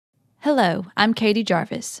Hello, I'm Katie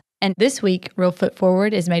Jarvis, and this week, Reelfoot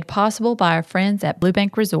Forward is made possible by our friends at Blue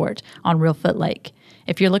Bank Resort on Reelfoot Lake.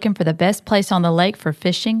 If you're looking for the best place on the lake for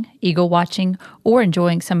fishing, eagle watching, or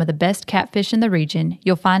enjoying some of the best catfish in the region,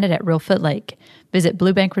 you'll find it at Reelfoot Lake. Visit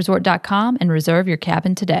bluebankresort.com and reserve your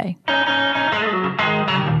cabin today.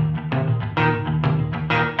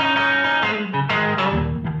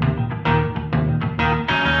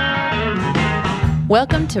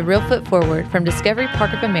 Welcome to Reelfoot Forward from Discovery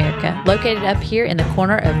Park of America, located up here in the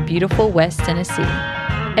corner of beautiful West Tennessee.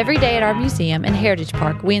 Every day at our museum and Heritage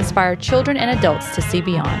Park, we inspire children and adults to see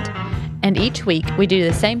beyond. And each week, we do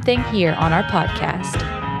the same thing here on our podcast.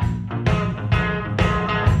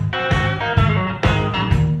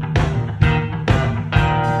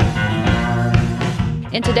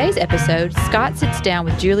 In today's episode, Scott sits down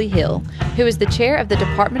with Julie Hill, who is the chair of the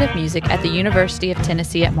Department of Music at the University of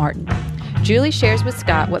Tennessee at Martin. Julie shares with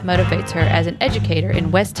Scott what motivates her as an educator in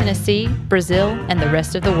West Tennessee, Brazil, and the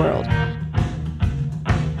rest of the world.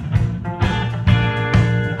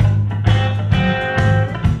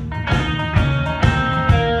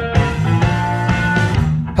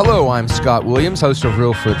 Hello, I'm Scott Williams, host of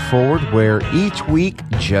Reelfoot Forward, where each week,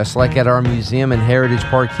 just like at our museum and Heritage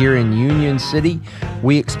Park here in Union City,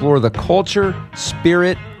 we explore the culture,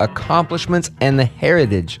 spirit, accomplishments, and the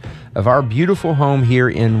heritage of our beautiful home here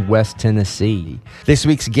in West Tennessee. This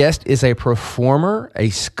week's guest is a performer, a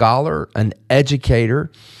scholar, an educator,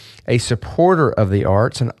 a supporter of the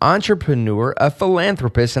arts, an entrepreneur, a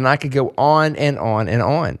philanthropist, and I could go on and on and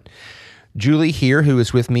on. Julie here, who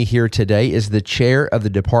is with me here today, is the chair of the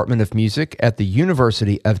Department of Music at the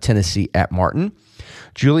University of Tennessee at Martin.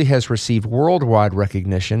 Julie has received worldwide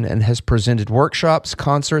recognition and has presented workshops,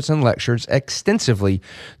 concerts, and lectures extensively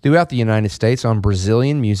throughout the United States on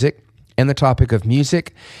Brazilian music and the topic of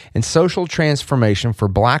music and social transformation for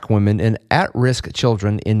Black women and at-risk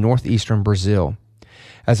children in Northeastern Brazil.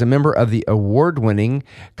 As a member of the award-winning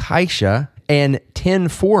Caixa and Tenn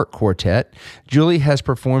quartet, Julie has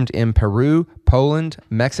performed in Peru, Poland,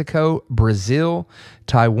 Mexico, Brazil,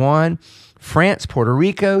 Taiwan, France, Puerto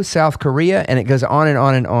Rico, South Korea, and it goes on and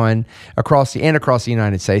on and on across the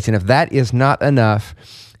United States. And if that is not enough,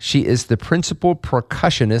 she is the principal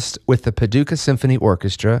percussionist with the Paducah Symphony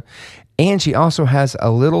Orchestra, and she also has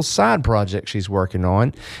a little side project she's working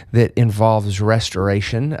on that involves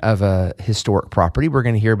restoration of a historic property. We're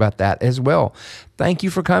going to hear about that as well. Thank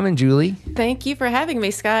you for coming, Julie. Thank you for having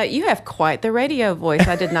me, Scott. You have quite the radio voice.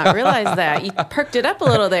 I did not realize that. You perked it up a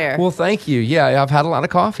little there. Well, thank you. Yeah, I've had a lot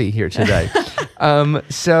of coffee here today.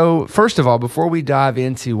 So first of all, before we dive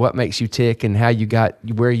into what makes you tick and how you got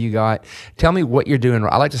where you got, tell me what you're doing.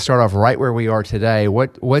 I like to start off right where we are today.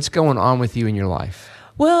 What's going on with you in your life?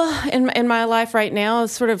 Well, in my life right now,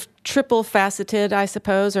 it's sort of triple faceted, I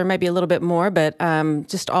suppose, or maybe a little bit more, but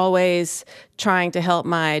just always trying to help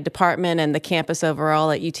my department and the campus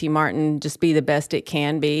overall at UT Martin just be the best it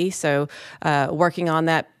can be. So working on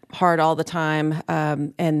that hard all the time.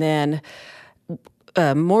 And then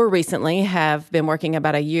more recently have been working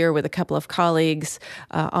about a year with a couple of colleagues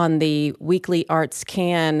on the Weakley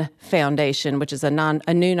ArtsCan Foundation, which is a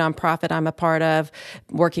new nonprofit I'm a part of,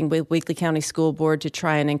 working with Weakley County School Board to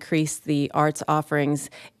try and increase the arts offerings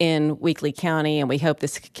in Weakley County. And we hope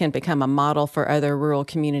this can become a model for other rural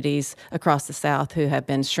communities across the South who have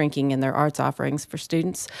been shrinking in their arts offerings for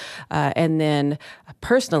students. And then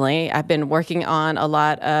personally, I've been working on a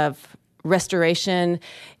lot of restoration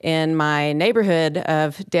in my neighborhood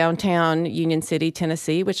of downtown Union City,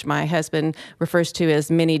 Tennessee, which my husband refers to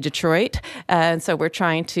as mini Detroit. And so we're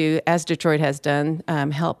trying to, as Detroit has done,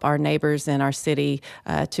 help our neighbors in our city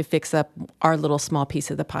to fix up our little small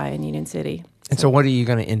piece of the pie in Union City. And so what are you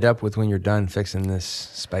going to end up with when you're done fixing this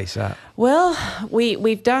space up? Well,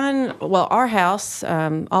 we've done, our house,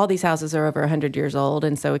 all these houses are over 100 years old,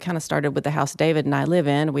 and so we kind of started with the house David and I live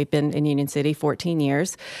in. We've been in Union City 14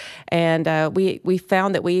 years, and we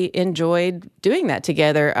found that we enjoyed doing that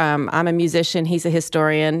together. I'm a musician, he's a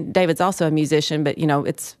historian. David's also a musician, but,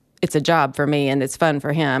 it's a job for me and it's fun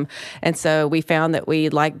for him. And so we found that we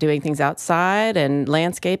liked doing things outside and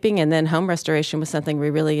landscaping, and then home restoration was something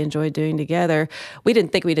we really enjoyed doing together. We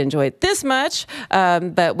didn't think we'd enjoy it this much,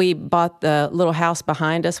 but we bought the little house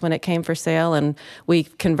behind us when it came for sale, and we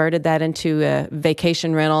converted that into a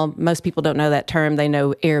vacation rental. Most people don't know that term. They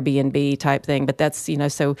know Airbnb type thing, but that's,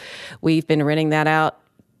 so we've been renting that out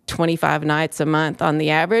 25 nights a month on the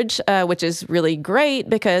average, which is really great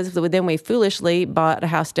because then we foolishly bought a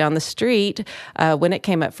house down the street. When it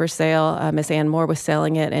came up for sale, Miss Ann Moore was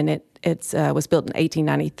selling it, and It was built in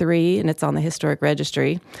 1893, and it's on the Historic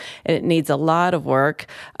Registry. And it needs a lot of work,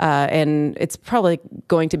 and it's probably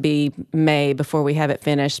going to be May before we have it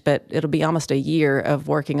finished, but it'll be almost a year of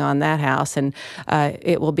working on that house. And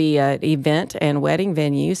it will be an event and wedding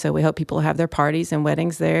venue, so we hope people have their parties and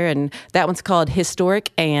weddings there. And that one's called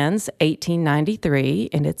Historic Ann's 1893,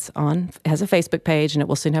 and it has a Facebook page, and it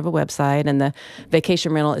will soon have a website. And the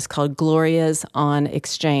vacation rental is called Gloria's on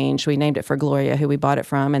Exchange. We named it for Gloria, who we bought it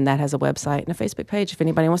from, and that has a website and a Facebook page if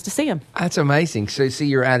anybody wants to see them. That's amazing. So, see,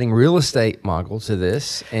 you're adding real estate mogul to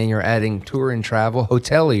this, and you're adding tour and travel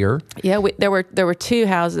hotelier. Yeah, there were 2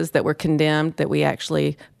 houses that were condemned that we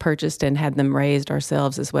actually purchased and had them raised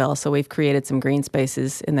ourselves as well. So we've created some green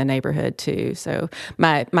spaces in the neighborhood too. So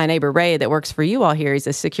my neighbor Ray that works for you all here, he's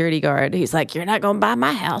a security guard. He's like, "You're not going to buy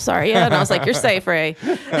my house, are you?" And I was like, "You're safe, Ray."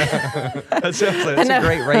 That sounds like, that's a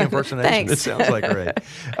great Ray impersonation. Thanks. It sounds like Ray.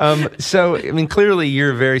 So, I mean, clearly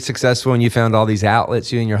you're very successful, and you found all these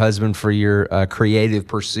outlets, you and your husband, for your creative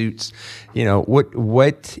pursuits. You know,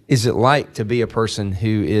 what is it like to be a person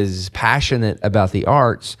who is passionate about the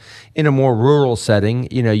arts in a more rural setting?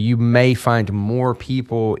 You know, you may find more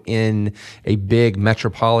people in a big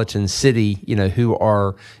metropolitan city, you know, who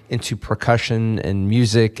are into percussion and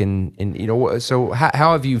music, and you know, so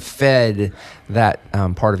how have you fed that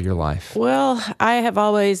part of your life? Well, I have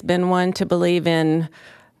always been one to believe in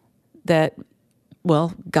that,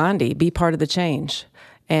 well, Gandhi, be part of the change.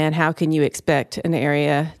 And how can you expect an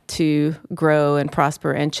area to grow and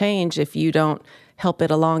prosper and change if you don't help it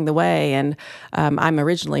along the way? And I'm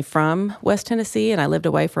originally from West Tennessee, and I lived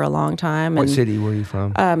away for a long time. What city were you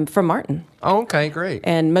from? From Martin. Oh, okay, great.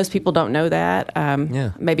 And most people don't know that.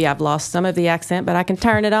 Maybe I've lost some of the accent, but I can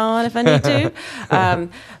turn it on if I need to.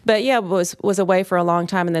 But yeah, was away for a long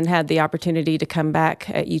time, and then had the opportunity to come back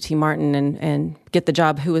at UT Martin and get the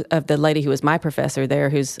job of the lady who was my professor there,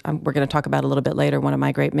 who's we're going to talk about a little bit later, one of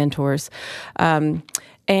my great mentors.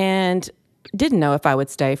 And didn't know if I would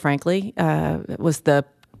stay, frankly. Was the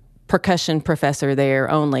percussion professor there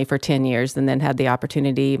only for 10 years, and then had the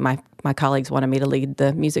opportunity. My colleagues wanted me to lead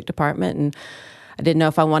the music department, and I didn't know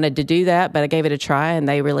if I wanted to do that, but I gave it a try, and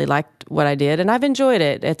they really liked what I did, and I've enjoyed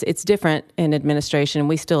it. It's different in administration.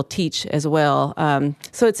 We still teach as well,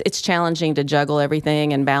 so it's challenging to juggle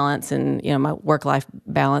everything and balance, and you know, my work-life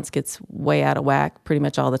balance gets way out of whack pretty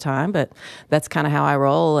much all the time, but that's kind of how I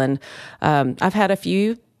roll. And I've had a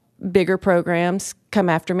few bigger programs come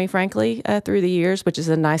after me, frankly, through the years, which is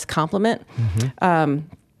a nice compliment. Mm-hmm.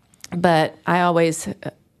 But I always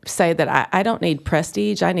say that I don't need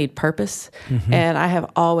prestige, I need purpose. Mm-hmm. And I have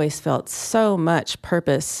always felt so much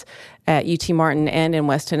purpose at UT Martin and in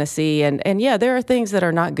West Tennessee. And yeah, there are things that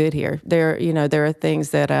are not good here. There are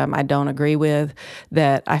things that I don't agree with,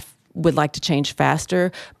 that I would like to change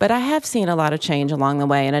faster, but I have seen a lot of change along the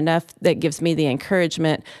way, and enough that gives me the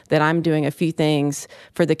encouragement that I'm doing a few things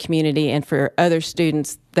for the community and for other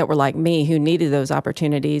students that were like me who needed those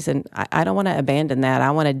opportunities. And I don't want to abandon that.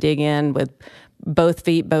 I want to dig in with both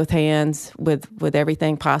feet, both hands, with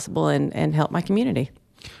everything possible, and help my community.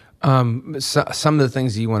 So, some of the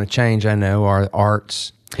things that you want to change, I know, are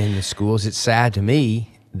arts in the schools. It's sad to me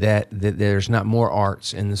that there's not more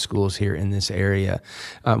arts in the schools here in this area.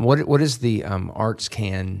 What is the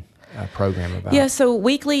ArtsCan program about? Yeah, so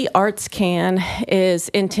Weakley ArtsCan is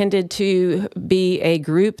intended to be a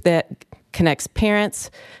group that connects parents,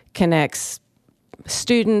 connects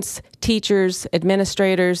students, teachers,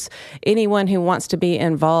 administrators, anyone who wants to be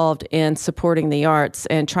involved in supporting the arts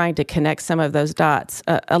and trying to connect some of those dots.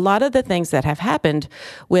 A lot of the things that have happened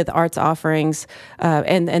with arts offerings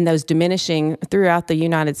and those diminishing throughout the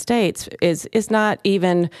United States is not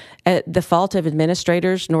even at the fault of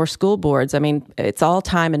administrators nor school boards. I mean, it's all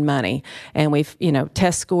time and money. And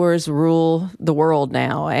test scores rule the world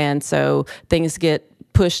now. And so things get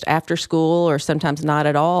pushed after school or sometimes not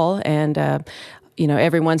at all. And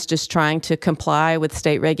everyone's just trying to comply with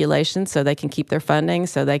state regulations so they can keep their funding,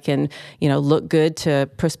 so they can, look good to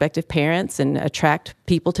prospective parents and attract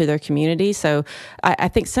people to their community. So I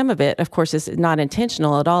think some of it, of course, is not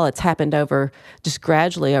intentional at all. It's happened just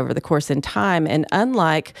gradually over the course in time. And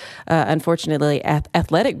unlike, unfortunately,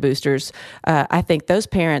 athletic boosters, I think those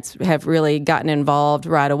parents have really gotten involved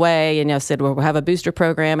right away and, said, well, we'll have a booster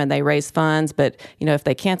program, and they raise funds. But, if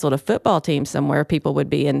they canceled a football team somewhere, people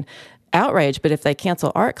would be in outrage. But if they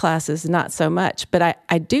cancel art classes, not so much. But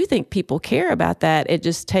I do think people care about that. It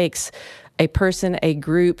just takes a person, a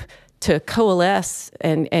group to coalesce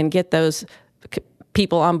and get those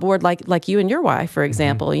people on board, like you and your wife, for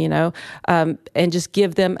example, mm-hmm. And just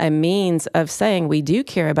give them a means of saying, we do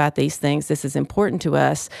care about these things. This is important to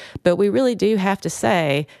us. But we really do have to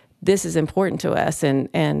say, this is important to us, and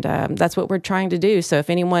that's what we're trying to do. So if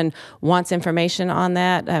anyone wants information on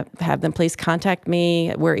that, have them please contact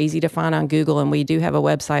me. We're easy to find on Google, and we do have a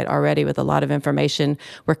website already with a lot of information.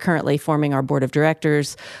 We're currently forming our board of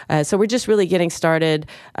directors. So we're just really getting started,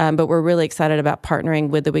 but we're really excited about partnering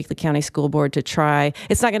with the Weakley County School Board to try.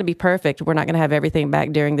 It's not going to be perfect. We're not going to have everything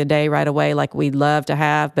back during the day right away like we'd love to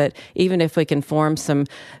have, but even if we can form some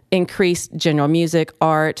increased general music,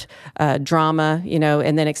 art, drama,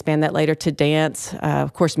 and then expand that later to dance.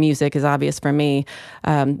 Of course, music is obvious for me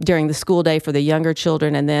during the school day for the younger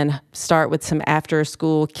children, and then start with some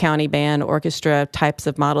after-school county band orchestra types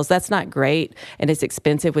of models. That's not great, and it's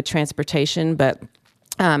expensive with transportation, but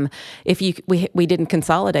if we didn't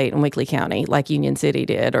consolidate in Weakley County like Union City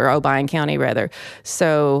did, or Obion County rather.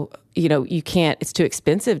 So, you can't, it's too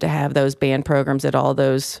expensive to have those band programs at all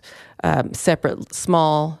those separate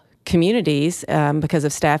small communities because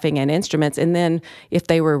of staffing and instruments. And then if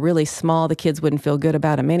they were really small, the kids wouldn't feel good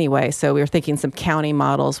about them anyway. So we were thinking some county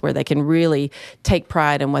models where they can really take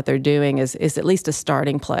pride in what they're doing is at least a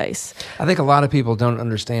starting place. I think a lot of people don't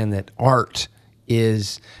understand that art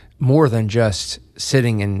is more than just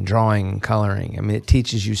sitting and drawing and coloring. I mean, it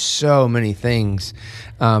teaches you so many things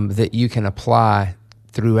that you can apply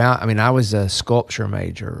throughout. I mean, I was a sculpture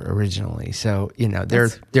major originally, so there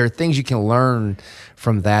are things you can learn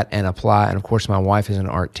from that and apply. And of course, my wife is an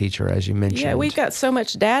art teacher, as you mentioned. Yeah, we've got so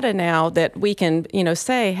much data now that we can,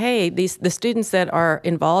 say, hey, the students that are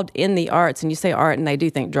involved in the arts, and you say art, and they do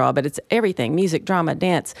think draw, but it's everything: music, drama,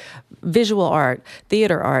 dance, visual art,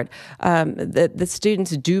 theater art. The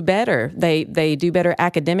students do better. They do better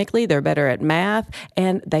academically. They're better at math,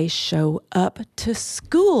 and they show up to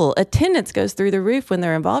school. Attendance goes through the roof when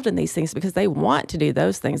they're involved in these things because they want to do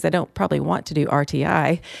those things. They don't probably want to do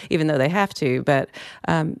RTI, even though they have to, but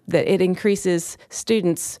that it increases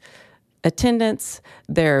students' attendance,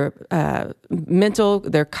 their mental,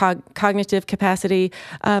 their cognitive capacity,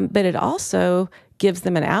 but it also gives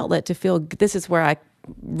them an outlet to feel. This is where I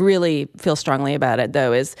really feel strongly about it,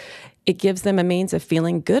 though, is it gives them a means of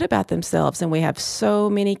feeling good about themselves. And we have so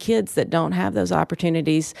many kids that don't have those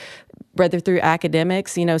opportunities, whether through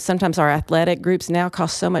academics. Sometimes our athletic groups now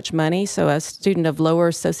cost so much money, so a student of lower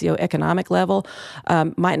socioeconomic level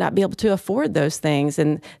might not be able to afford those things.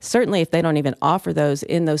 And certainly if they don't even offer those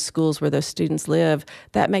in those schools where those students live,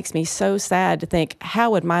 that makes me so sad to think, how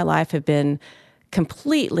would my life have been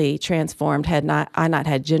completely transformed had I not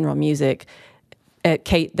had general music at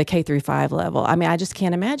the K through 5 level. I mean, I just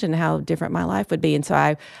can't imagine how different my life would be. And so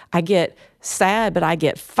I get sad, but I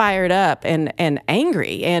get fired up and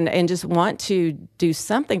angry and just want to do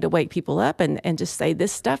something to wake people up and just say,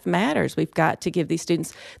 this stuff matters. We've got to give these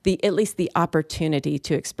students at least the opportunity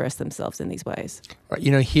to express themselves in these ways.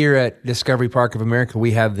 Here at Discovery Park of America,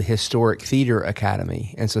 we have the Historic Theater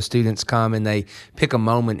Academy. And so students come and they pick a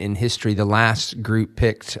moment in history. The last group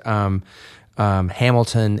picked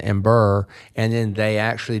Hamilton and Burr, and then they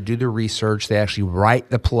actually do the research. They actually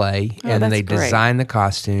write the play, and then they design the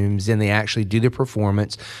costumes, and they actually do the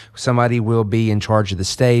performance. Somebody will be in charge of the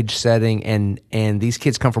stage setting, and these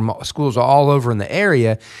kids come from schools all over in the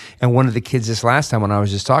area. And one of the kids this last time when I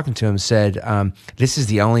was just talking to him said, this is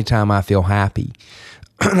the only time I feel happy.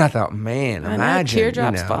 And I thought, man, imagine.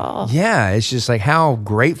 Teardrops fall. Yeah, it's just like how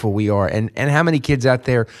grateful we are, and how many kids out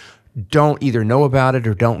there don't either know about it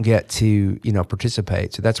or don't get to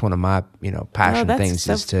participate. So that's one of my passion things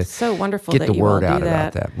is to so wonderful get the word out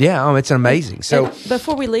about that. Yeah, it's amazing. So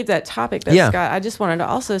before we leave that topic, though, Scott, I just wanted to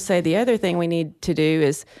also say the other thing we need to do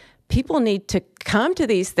is people need to come to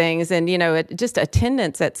these things, and just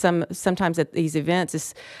attendance at sometimes at these events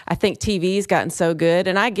is. I think TV's gotten so good,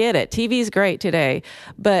 and I get it. TV's great today,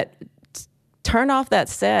 but turn off that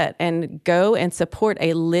set and go and support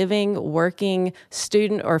a living, working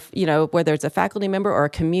student, or whether it's a faculty member or a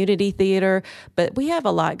community theater. But we have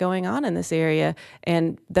a lot going on in this area,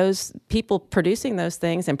 and those people producing those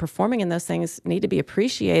things and performing in those things need to be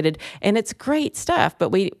appreciated. And it's great stuff, but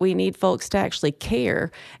we need folks to actually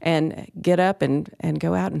care and get up and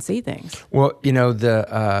go out and see things. Well,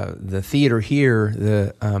 the theater here,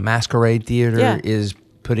 the Masquerade Theater, is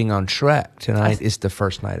putting on Shrek tonight. It's the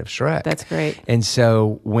first night of Shrek. That's great. And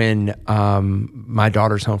so when my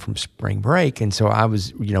daughter's home from spring break, and so I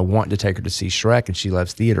was wanting to take her to see Shrek, and she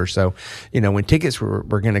loves theater. So when tickets were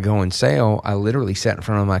going to go on sale, I literally sat in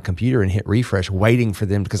front of my computer and hit refresh, waiting for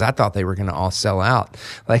them, because I thought they were going to all sell out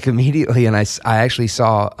like immediately. And I actually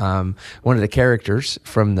saw one of the characters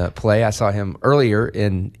from the play. I saw him earlier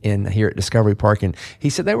in here at Discovery Park, and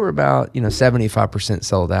he said they were about 75%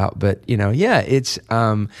 sold out. But it's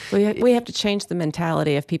we have to change the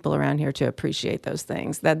mentality of people around here to appreciate those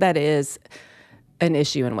things. That is an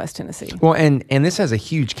issue in West Tennessee. Well, and this has a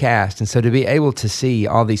huge cast, and so to be able to see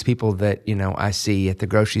all these people that I see at the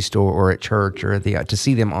grocery store or at church or to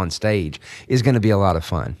see them on stage is going to be a lot of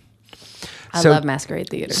fun. I love Masquerade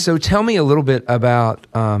Theater. So tell me a little bit about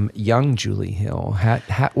young Julie Hill.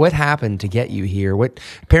 What happened to get you here? What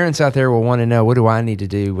parents out there will want to know, what do I need to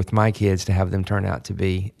do with my kids to have them turn out to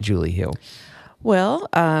be Julie Hill? Well,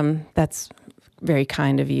 that's very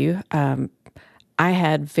kind of you. I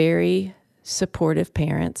had very supportive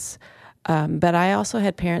parents, but I also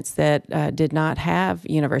had parents that did not have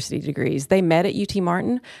university degrees. They met at UT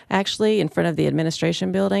Martin, actually, in front of the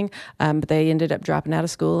administration building, but they ended up dropping out of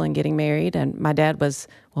school and getting married. And my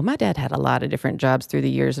dad had a lot of different jobs through the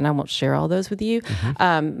years, and I won't share all those with you.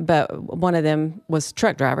 But one of them was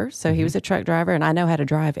truck driver. So he was a truck driver, and I know how to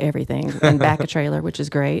drive everything and back a trailer, which is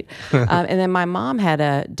great. And then my mom had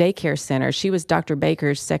a daycare center. She was Dr.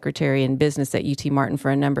 Baker's secretary in business at UT Martin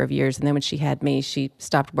for a number of years. And then when she had me, she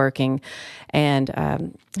stopped working, and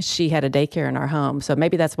she had a daycare in our home. So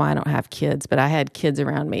maybe that's why I don't have kids, but I had kids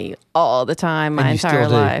around me all the time, my entire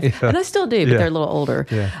life. Yeah. And I still do, but they're a little older.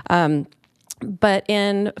 Yeah. But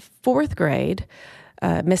in fourth grade,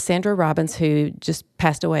 Miss Sandra Robbins, who just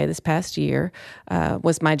passed away this past year,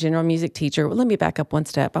 was my general music teacher. Well, let me back up one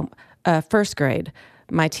step. First grade,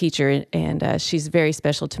 my teacher, and she's very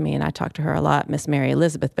special to me, and I talk to her a lot, Miss Mary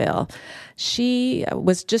Elizabeth Bell. She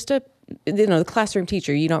was just the classroom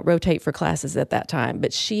teacher. You don't rotate for classes at that time,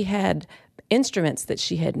 but she had instruments that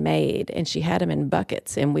she had made, and she had them in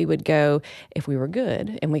buckets, and we would go, if we were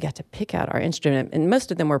good, and we got to pick out our instrument, and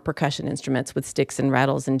most of them were percussion instruments with sticks and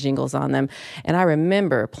rattles and jingles on them, and I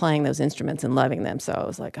remember playing those instruments and loving them, so I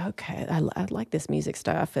was like, okay, I like this music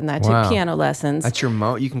stuff, and I took piano lessons. That's your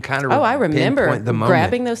moment. You can kind of I remember the moment.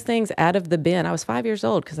 Grabbing those things out of the bin. I was 5 years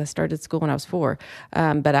old because I started school when I was 4,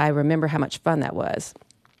 but I remember how much fun that was.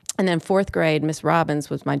 And then fourth grade, Miss Robbins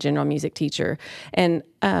was my general music teacher. And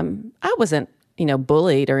I wasn't,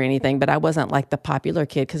 bullied or anything, but I wasn't like the popular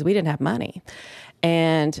kid because we didn't have money.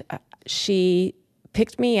 And she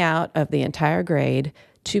picked me out of the entire grade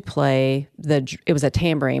to play it was a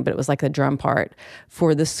tambourine, but it was like the drum part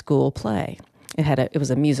for the school play. It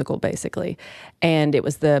was a musical basically, and it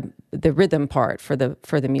was the rhythm part for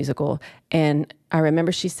the musical. And I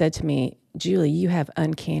remember she said to me, "Julie, you have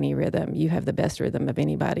uncanny rhythm. You have the best rhythm of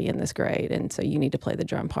anybody in this grade, and so you need to play the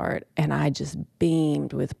drum part." And I just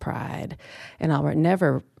beamed with pride, and I'll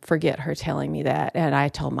never forget her telling me that. And I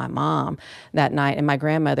told my mom that night, and my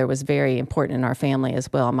grandmother was very important in our family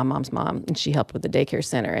as well, my mom's mom, and she helped with the daycare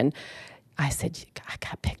center. And I said, I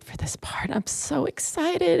got picked for this part. I'm so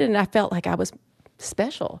excited. And I felt like I was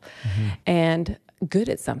special and good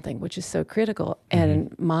at something, which is so critical.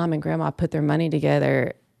 And Mom and Grandma put their money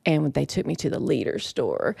together, and they took me to the Leader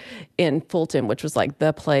store in Fulton, which was like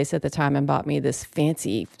the place at the time, and bought me this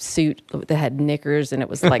fancy suit that had knickers, and it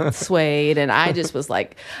was like suede. And I just was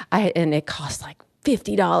like, and it cost like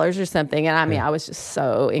 $50 or something. And I was just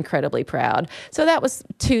so incredibly proud. So that was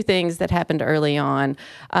two things that happened early on.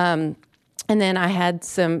 And then I had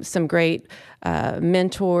some great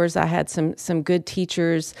mentors. I had some good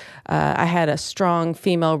teachers. I had a strong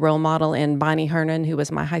female role model in Bonnie Hernan, who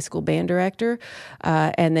was my high school band director.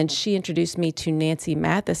 And then she introduced me to Nancy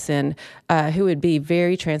Matheson, who would be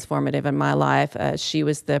very transformative in my life. She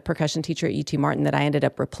was the percussion teacher at UT Martin that I ended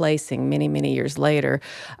up replacing many, many years later.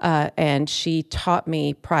 And she taught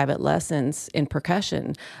me private lessons in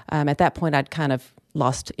percussion. At that point, I'd kind of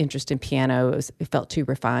lost interest in piano. It felt too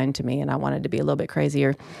refined to me, and I wanted to be a little bit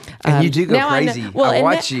crazier. And you do go crazy. I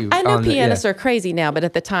watch you. I know pianists are crazy now, but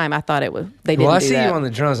at the time I thought they didn't do that. Well, I see you on the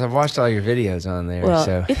drums. I've watched all your videos on there. Well,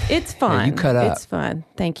 so it's fun. Yeah, you cut up. It's fun.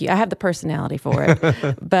 Thank you. I have the personality for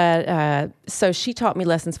it. But so she taught me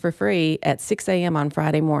lessons for free at 6 a.m. on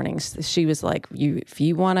Friday mornings. She was like, if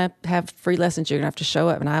you want to have free lessons, you're going to have to show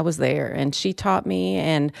up. And I was there. And she taught me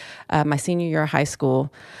in my senior year of high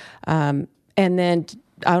school. And then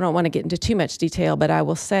I don't want to get into too much detail, but I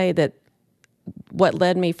will say that what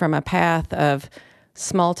led me from a path of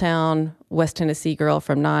small town West Tennessee girl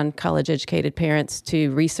from non-college educated parents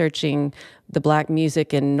to researching the Black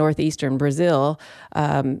music in Northeastern Brazil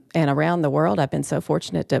and around the world. I've been so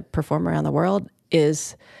fortunate to perform around the world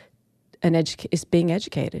is being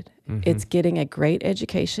educated. It's getting a great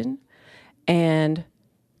education and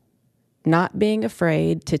not being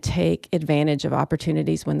afraid to take advantage of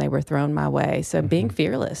opportunities when they were thrown my way. So being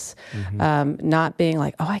fearless, not being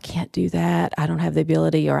like, oh, I can't do that. I don't have the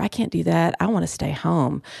ability, or I can't do that. I want to stay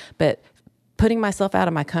home. But putting myself out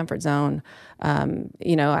of my comfort zone.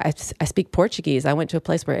 I speak Portuguese. I went to a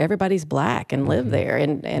place where everybody's Black and live there,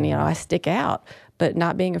 and I stick out. But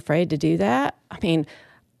not being afraid to do that. I mean,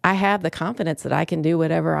 I have the confidence that I can do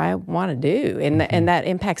whatever I want to do, and that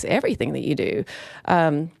impacts everything that you do.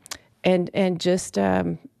 And just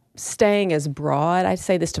staying as broad. I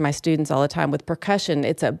say this to my students all the time. With percussion,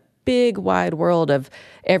 it's a big, wide world of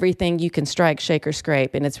everything you can strike, shake, or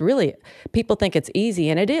scrape. And it's really, people think it's easy,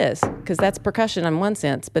 and it is, because that's percussion in one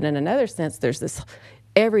sense. But in another sense, there's this,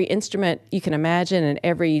 every instrument you can imagine and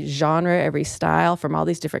every genre, every style from all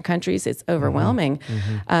these different countries, it's overwhelming.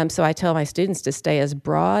 So I tell my students to stay as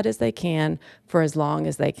broad as they can for as long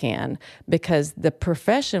as they can, because the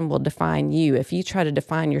profession will define you. If you try to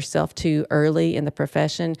define yourself too early in the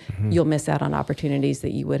profession, you'll miss out on opportunities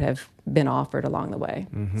that you would have been offered along the way.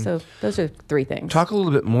 So those are 3 things. Talk a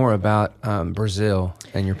little bit more about Brazil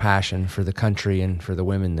and your passion for the country and for the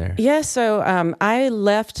women there. Yeah, so I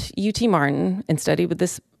left UT Martin and studied with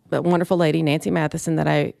this wonderful lady, Nancy Matheson, but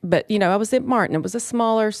I was at Martin. It was a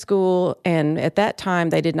smaller school, and at that time,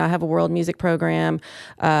 they did not have a world music program.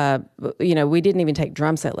 We didn't even take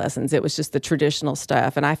drum set lessons. It was just the traditional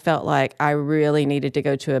stuff, and I felt like I really needed to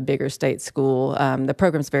go to a bigger state school. The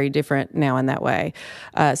program's very different now in that way.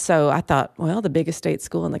 So I thought, well, the biggest state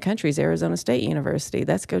school in the country is Arizona State University.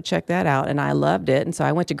 Let's go check that out, and I loved it. And so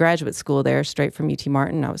I went to graduate school there straight from UT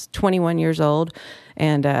Martin. I was 21 years old,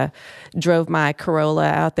 and drove my Corolla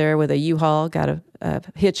out there with a U-Haul, got a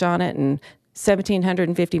hitch on it, and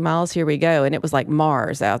 1,750 miles, here we go. And it was like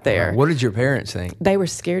Mars out there. What did your parents think? They were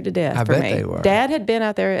scared to death I for bet me. they were. Dad had been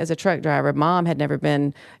out there as a truck driver. Mom had never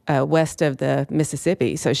been west of the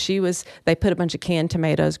Mississippi. So they put a bunch of canned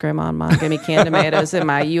tomatoes, Grandma and Mom gave me canned tomatoes in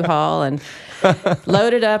my U-Haul, and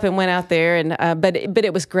loaded up and went out there. And but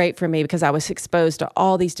it was great for me because I was exposed to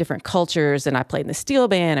all these different cultures, and I played in the steel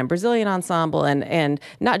band and Brazilian ensemble, and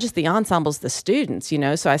not just the ensembles, the students,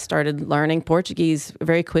 So I started learning Portuguese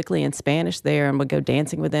very quickly and Spanish there, and would go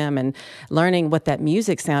dancing with them and learning what that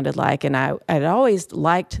music sounded like. And I'd always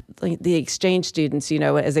liked the exchange students,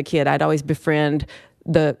 as a kid. I'd always befriend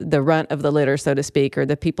the runt of the litter, so to speak, or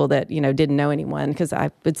the people that, didn't know anyone, because I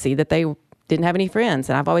would see that they didn't have any friends.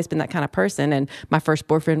 And I've always been that kind of person. And my first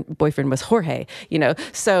boyfriend was Jorge,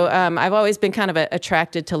 So I've always been kind of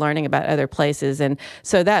attracted to learning about other places. And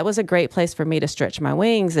so that was a great place for me to stretch my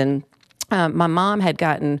wings. And my mom had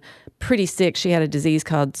gotten pretty sick. She had a disease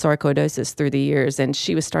called sarcoidosis through the years, and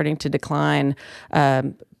she was starting to decline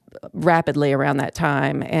rapidly around that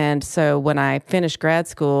time. And so when I finished grad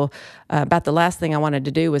school, about the last thing I wanted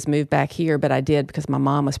to do was move back here, but I did because my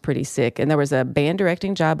mom was pretty sick. And there was a band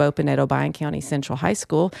directing job open at Obion County Central High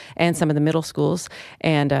School and some of the middle schools.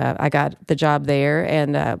 And I got the job there.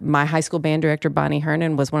 And my high school band director, Bonnie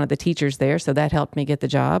Hernan, was one of the teachers there. So that helped me get the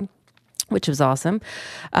job, which was awesome,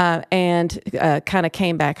 and kind of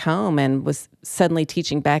came back home and was suddenly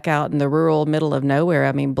teaching back out in the rural middle of nowhere.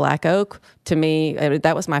 I mean, Black Oak, to me,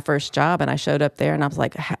 that was my first job, and I showed up there, and I was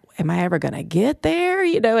like, am I ever going to get there?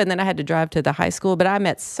 And then I had to drive to the high school, but I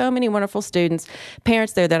met so many wonderful students,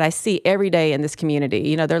 parents there that I see every day in this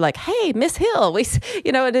community. They're like, hey, Miss Hill,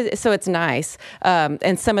 so it's nice.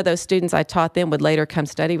 And some of those students I taught them would later come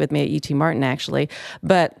study with me at UT Martin, actually,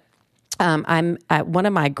 but I'm one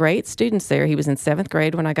of my great students there. He was in 7th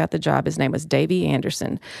grade when I got the job. His name was Davey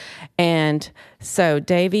Anderson. And so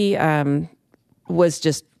Davey was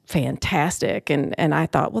just fantastic. And I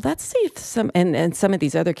thought, well, let's see if some of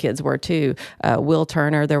these other kids were too. Will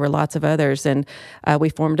Turner, there were lots of others. And we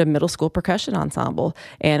formed a middle school percussion ensemble.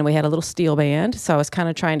 And we had a little steel band. So I was kind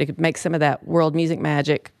of trying to make some of that world music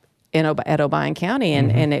magic at Obion County.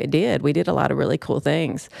 And it did. We did a lot of really cool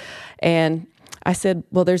things. And I said,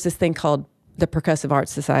 well, there's this thing called the Percussive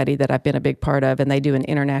Arts Society that I've been a big part of, and they do an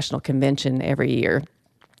international convention every year.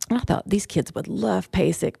 And I thought, these kids would love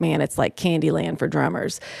PASIC. Man, it's like Candyland for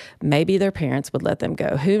drummers. Maybe their parents would let them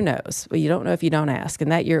go. Who knows? Well, you don't know if you don't ask.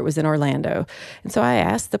 And that year it was in Orlando. And so I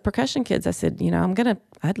asked the percussion kids, I said,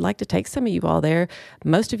 I'd like to take some of you all there.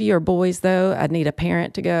 Most of you are boys, though. I'd need a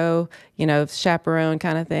parent to go, chaperone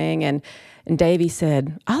kind of thing. And Davey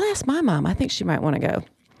said, I'll ask my mom. I think she might want to go.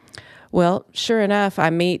 Well, sure enough, I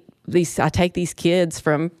take these kids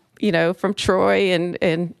from Troy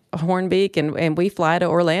and Hornbeak, and we fly to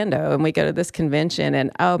Orlando, and we go to this convention,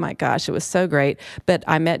 and oh my gosh, it was so great. But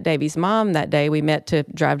I met Davey's mom that day. We met to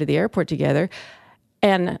drive to the airport together,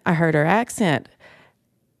 and I heard her accent,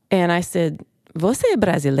 and I said, "Você é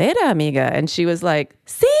brasileira, amiga?" And she was like,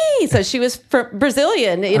 "Sí." So she was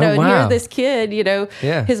Brazilian, wow. and here's this kid,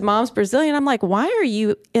 Yeah. his mom's Brazilian. I'm like, "Why are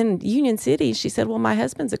you in Union City?" She said, "Well, my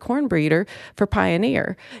husband's a corn breeder for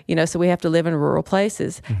Pioneer, so we have to live in rural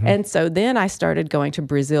places." And so then I started going to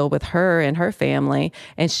Brazil with her and her family,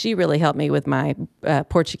 and she really helped me with my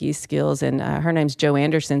Portuguese skills. And her name's Jo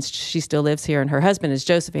Anderson. She still lives here, and her husband is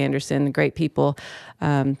Joseph Anderson, great people.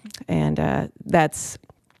 And that's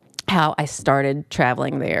how I started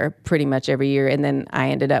traveling there pretty much every year. And then I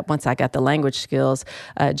ended up, once I got the language skills,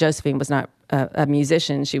 Josephine was not a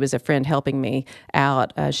musician. She was a friend helping me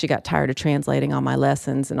out. She got tired of translating all my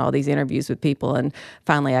lessons and all these interviews with people. And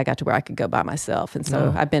finally, I got to where I could go by myself. And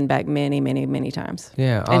so I've been back many, many, many times.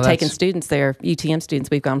 Yeah. And taken students there, UTM students,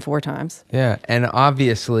 we've gone 4 times. Yeah. And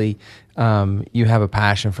obviously, you have a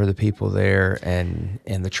passion for the people there and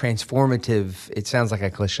the transformative, it sounds like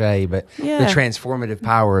a cliche, but the transformative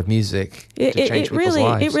power of music to change people's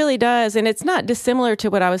lives. It really does. And it's not dissimilar to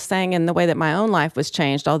what I was saying in the way that my own life was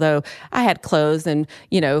changed, although I had clothes and,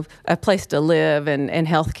 a place to live and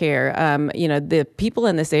healthcare. The people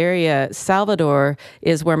in this area, Salvador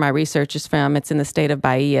is where my research is from. It's in the state of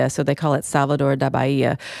Bahia, so they call it Salvador da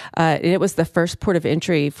Bahia. It was the first port of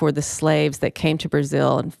entry for the slaves that came to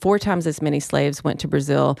Brazil, and 4 times as many slaves went to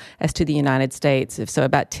Brazil as to the United States, so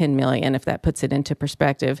about 10 million, if that puts it into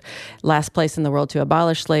perspective. Last place in the world to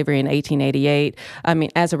abolish slavery in 1888.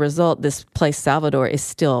 As a result, this place, Salvador, is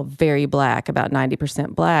still very black, about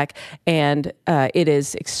 90% black, and it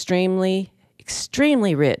is extremely,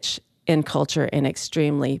 extremely rich in culture and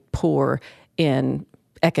extremely poor in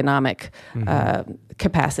economic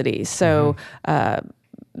capacities. So a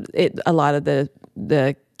lot of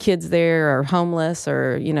the kids there are homeless,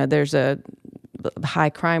 or there's a high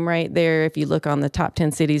crime rate there. If you look on the top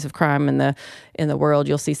 10 cities of crime in the world,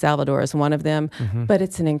 you'll see Salvador as one of them. But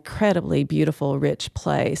it's an incredibly beautiful, rich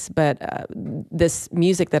place. But this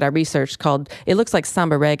music that I researched it looks like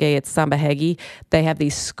samba reggae. It's samba reggae. They have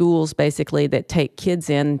these schools basically that take kids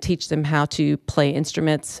in, teach them how to play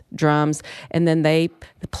instruments, drums, and then they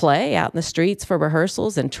play out in the streets for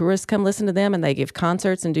rehearsals, and tourists come listen to them, and they give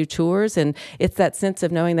concerts and do tours. And it's that sense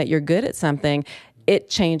of knowing that you're good at something.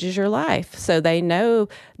 It changes your life. So they know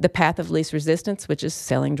the path of least resistance, which is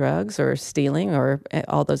selling drugs or stealing or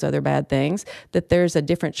all those other bad things, that there's a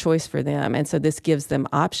different choice for them. And so this gives them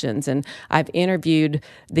options. And I've interviewed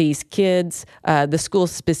these kids. The school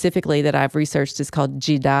specifically that I've researched is called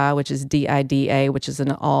JIDA, which is DIDA, which is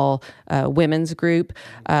an all women's group.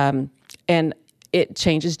 And it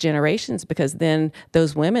changes generations, because then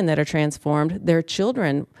those women that are transformed, their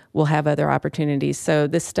children will have other opportunities. So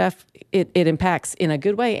this stuff, it impacts in a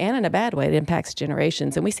good way and in a bad way. It impacts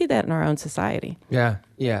generations. And we see that in our own society. Yeah.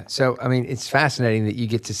 So, it's fascinating that you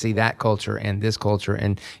get to see that culture and this culture,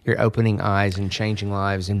 and you're opening eyes and changing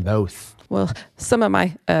lives in both. Well, some of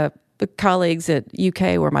my colleagues at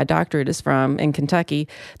UK, where my doctorate is from, in Kentucky,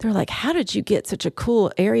 they're like, "How did you get such a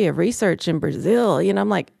cool area of research in Brazil?" I'm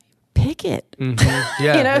like, pick it.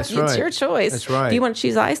 Yeah, that's it's right. your choice. That's right. If you want to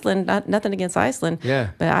choose Iceland, nothing against Iceland.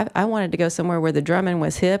 Yeah. But I wanted to go somewhere where the drumming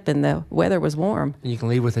was hip and the weather was warm. You can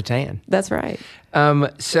leave with a tan. That's right.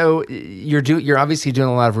 So you're obviously doing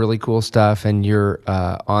a lot of really cool stuff, and you're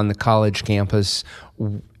on the college campus.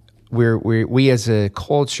 We as a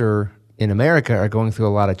culture in America are going through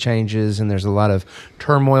a lot of changes, and there's a lot of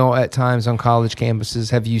turmoil at times on college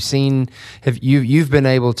campuses. You've been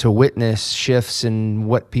able to witness shifts in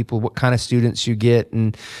what kind of students you get?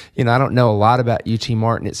 And, I don't know a lot about UT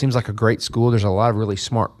Martin. It seems like a great school. There's a lot of really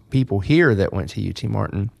smart people here that went to UT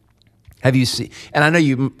Martin. Have you seen? And I know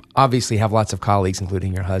you obviously have lots of colleagues,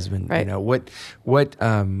 including your husband. Right.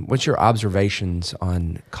 What's your observations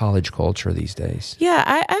on college culture these days? Yeah,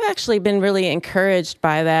 I've actually been really encouraged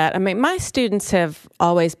by that. My students have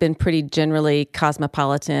always been pretty generally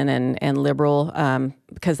cosmopolitan and liberal,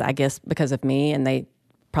 because of me, and they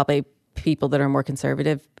probably people that are more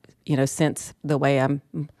conservative, sense the way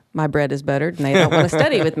my bread is buttered, and they don't want to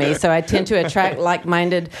study with me. So I tend to attract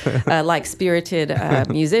like-minded, like-spirited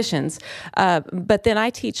musicians. But then I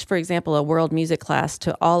teach, for example, a world music class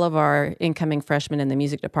to all of our incoming freshmen in the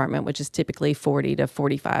music department, which is typically 40 to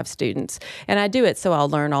 45 students. And I do it so I'll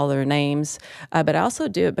learn all their names, but I also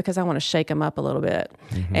do it because I want to shake them up a little bit.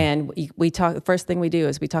 And we talk. The first thing we do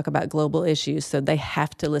is we talk about global issues, so they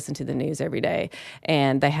have to listen to the news every day,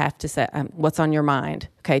 and they have to say, what's on your mind?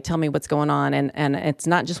 Okay, tell me what's going on. And it's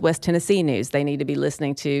not just West Tennessee news. They need to be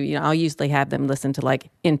listening to, I'll usually have them listen to like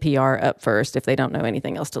NPR up first if they don't know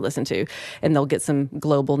anything else to listen to, and they'll get some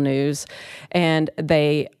global news. And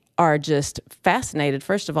they are just fascinated,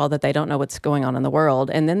 first of all, that they don't know what's going on in the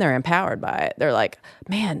world, and then they're empowered by it. They're like,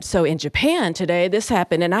 man, so in Japan today this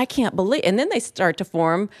happened, and I can't believe, and then they start to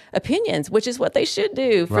form opinions, which is what they should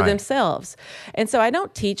do for themselves. And so I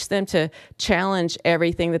don't teach them to challenge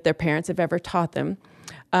everything that their parents have ever taught them.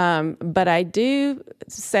 But I do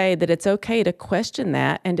say that it's okay to question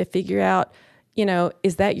that and to figure out,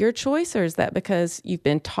 is that your choice, or is that because you've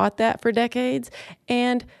been taught that for decades?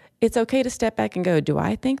 And it's okay to step back and go, do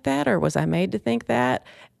I think that, or was I made to think that?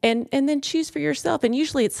 And then choose for yourself. And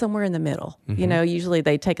usually it's somewhere in the middle. Usually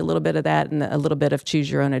they take a little bit of that and a little bit of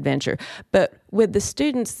choose your own adventure. But with the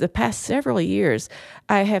students, the past several years,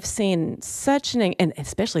 I have seen such and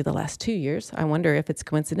especially the last 2 years, I wonder if it's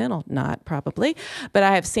coincidental, not probably, but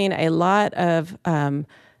I have seen a lot of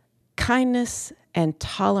kindness and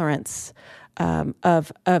tolerance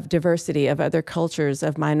of diversity, of other cultures,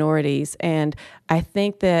 of minorities. And I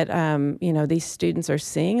think that, these students are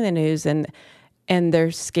seeing the news and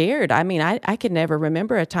they're scared. I mean, I could never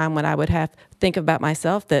remember a time when I would think about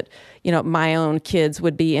myself that, my own kids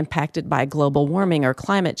would be impacted by global warming or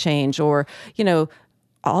climate change or,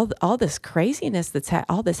 all this craziness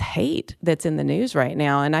all this hate that's in the news right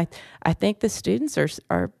now. And I think the students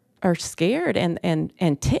are scared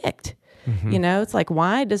and ticked. It's like,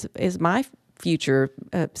 why is my future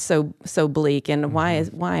so bleak, and why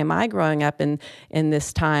am I growing up in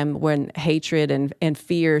this time when hatred and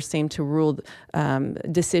fear seem to rule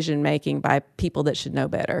decision making by people that should know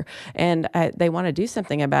better, and they want to do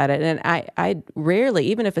something about it. And I rarely,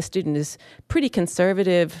 even if a student is pretty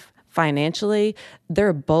conservative financially,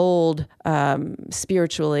 they're bold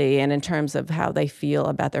spiritually and in terms of how they feel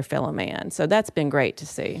about their fellow man. So that's been great to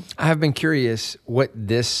see. I have been curious what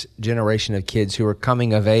this generation of kids who are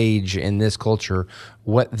coming of age in this culture,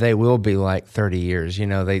 what they will be like 30 years.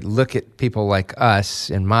 They look at people like us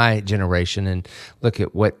in my generation and look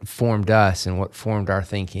at what formed us and what formed our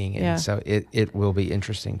thinking. And so it will be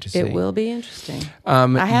interesting to see. It will be interesting.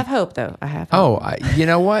 I have hope, though. I have hope. You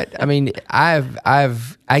know what? I mean, I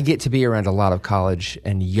get to be around a lot of college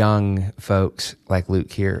and young folks like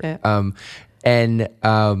Luke here. Yeah.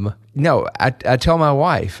 No, I tell my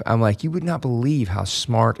wife, I'm like, you would not believe how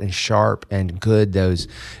smart and sharp and good those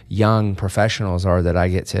young professionals are that I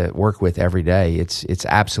get to work with every day. It's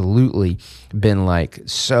absolutely been like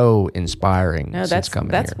so inspiring since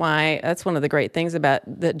coming here. That's one of the great things about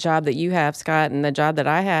the job that you have, Scott, and the job that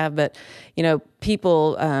I have. But,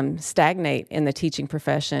 people stagnate in the teaching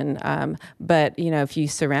profession. But, if you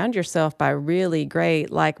surround yourself by really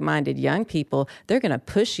great, like-minded young people, they're going to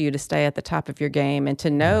push you to stay at the top of your game and to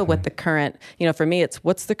know what the current, for me, it's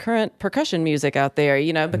what's the current percussion music out there,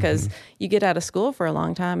 because you get out of school for a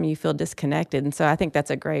long time and you feel disconnected. And so I think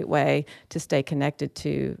that's a great way to stay connected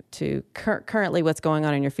to currently what's going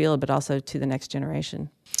on in your field, but also to the next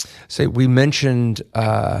generation. So we mentioned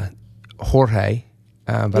Jorge,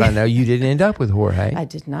 but I know you didn't end up with Jorge. I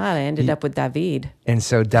did not. I ended up with David. And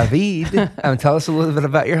so David, tell us a little bit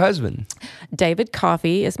about your husband. David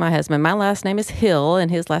Coffey is my husband. My last name is Hill,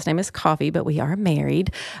 and his last name is Coffey, but we are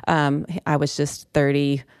married. I was just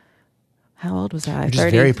 30. How old was I? You're just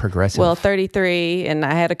 30, very progressive. Well, 33, and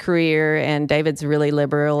I had a career, and David's really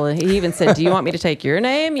liberal. He even said, do you want me to take your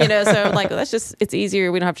name? So I'm like, it's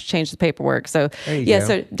easier. We don't have to change the paperwork. So,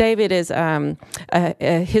 so David is a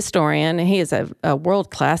historian. He is a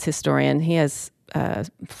world-class historian. He has,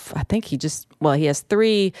 he has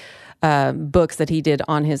 3 books that he did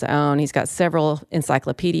on his own. He's got several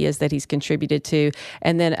encyclopedias that he's contributed to,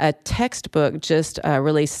 and then a textbook just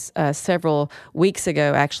released several weeks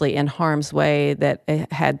ago, actually, in Harm's Way, that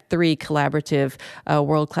had 3 collaborative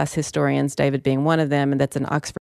world-class historians, David being one of them, and that's an Oxford